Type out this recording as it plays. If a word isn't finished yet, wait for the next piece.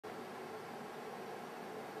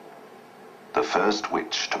The first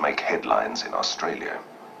witch to make headlines in Australia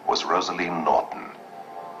was Rosaleen Norton.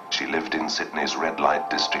 She lived in Sydney's red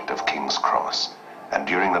light district of King's Cross, and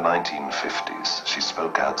during the 1950s she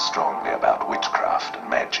spoke out strongly about witchcraft and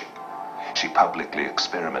magic. She publicly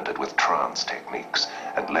experimented with trance techniques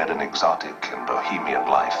and led an exotic and bohemian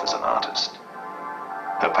life as an artist.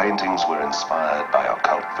 Her paintings were inspired by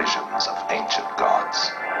occult visions of ancient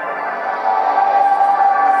gods.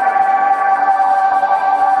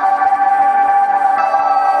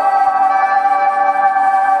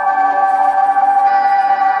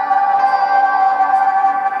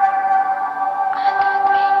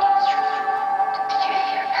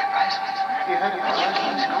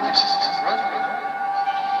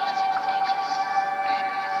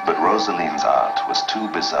 But Rosaleen's art was too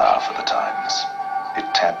bizarre for the times.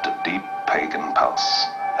 It tapped a deep pagan pulse,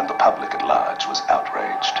 and the public at large was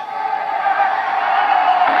outraged.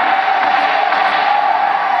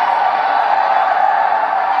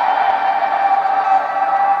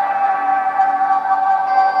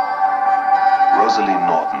 Rosaleen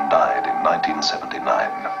Norton died in 1979,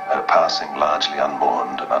 her passing largely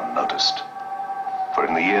unmourned and unnoticed. For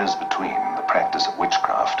in the years between, the practice of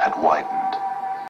witchcraft had widened,